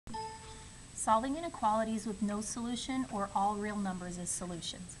Solving inequalities with no solution or all real numbers as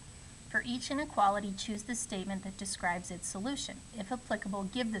solutions. For each inequality, choose the statement that describes its solution. If applicable,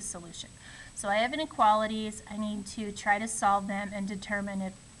 give the solution. So I have inequalities. I need to try to solve them and determine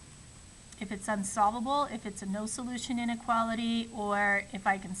if it's unsolvable, if it's a no solution inequality, or if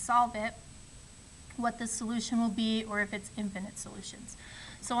I can solve it, what the solution will be, or if it's infinite solutions.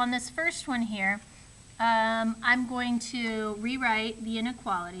 So on this first one here, I'm going to rewrite the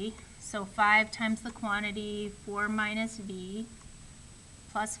inequality. So 5 times the quantity 4 minus v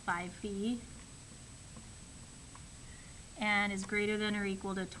plus 5v and is greater than or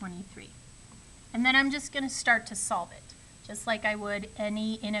equal to 23. And then I'm just going to start to solve it, just like I would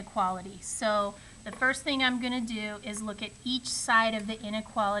any inequality. So the first thing I'm going to do is look at each side of the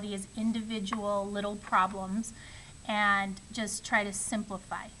inequality as individual little problems and just try to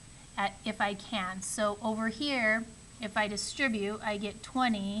simplify if I can. So over here, if I distribute, I get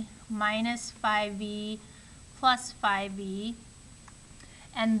 20 minus 5v plus 5v.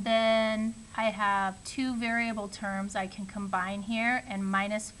 And then I have two variable terms I can combine here, and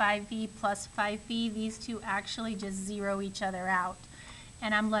minus 5v plus 5v, these two actually just zero each other out.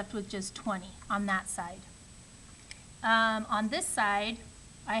 And I'm left with just 20 on that side. On this side,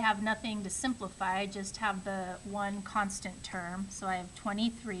 I have nothing to simplify, I just have the one constant term, so I have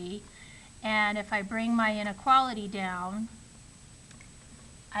 23. And if I bring my inequality down,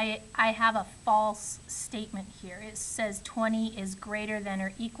 I have a false statement here. It says 20 is greater than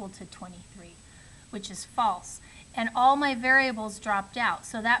or equal to 23, which is false. And all my variables dropped out.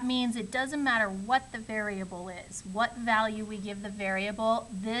 So that means it doesn't matter what the variable is, what value we give the variable,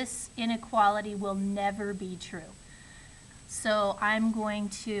 this inequality will never be true. So I'm going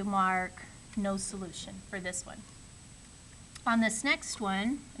to mark no solution for this one. On this next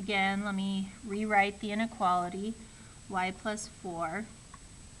one, again, let me rewrite the inequality. Y plus 4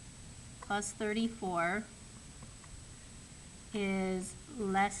 plus 34 is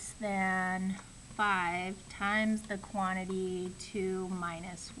less than 5 times the quantity 2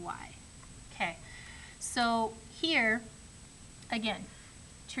 minus y. Okay, so here, again,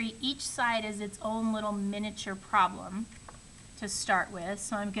 treat each side as its own little miniature problem to start with.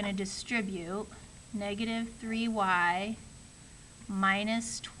 So I'm going to distribute negative 3y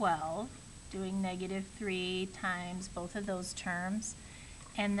minus 12, doing negative 3 times both of those terms,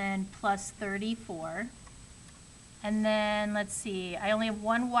 and then plus 34. And then, let's see, I only have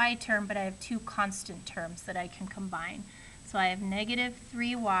one y term, but I have two constant terms that I can combine. So I have negative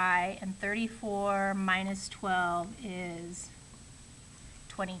 3y, and 34 minus 12 is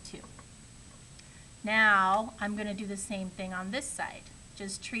 22. Now, I'm going to do the same thing on this side.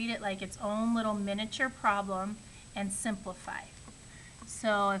 Just treat it like its own little miniature problem and simplify.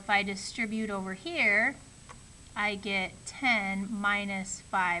 So if I distribute over here, I get 10 minus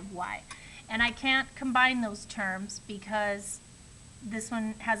 5y. And I can't combine those terms because this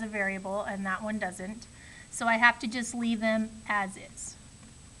one has a variable and that one doesn't. So I have to just leave them as is.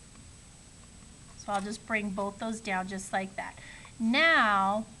 So I'll just bring both those down just like that.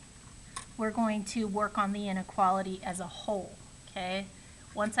 Now we're going to work on the inequality as a whole, okay?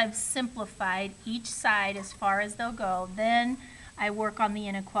 Once I've simplified each side as far as they'll go, then I work on the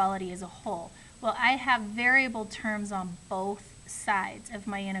inequality as a whole. Well, I have variable terms on both sides of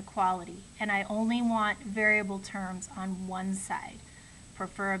my inequality, and I only want variable terms on one side,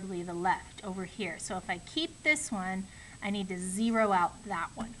 preferably the left over here. So if I keep this one, I need to zero out that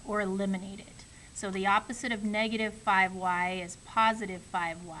one or eliminate it. So the opposite of negative 5y is positive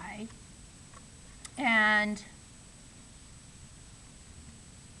 5y. And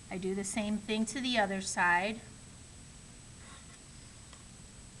I do the same thing to the other side.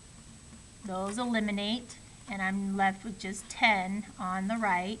 Those eliminate, and I'm left with just 10 on the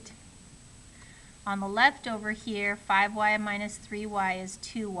right. On the left over here, 5y minus 3y is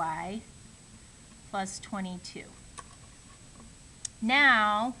 2y plus 22.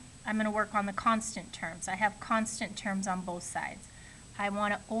 Now, I'm going to work on the constant terms. I have constant terms on both sides. I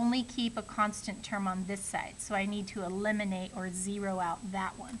want to only keep a constant term on this side, so I need to eliminate or zero out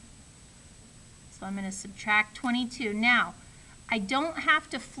that one. So I'm going to subtract 22. Now, I don't have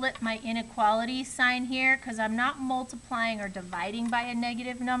to flip my inequality sign here because I'm not multiplying or dividing by a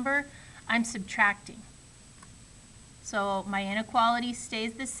negative number. I'm subtracting. So my inequality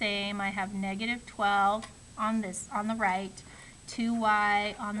stays the same. I have negative 12 on the right,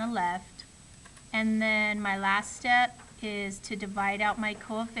 2y on the left, and then my last step is to divide out my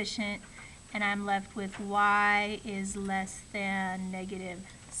coefficient, and I'm left with y is less than negative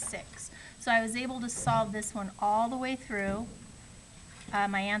 6. So I was able to solve this one all the way through.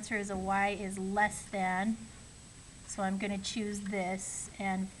 My answer is a y is less than So I'm going to choose this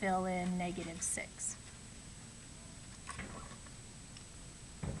and fill in -6.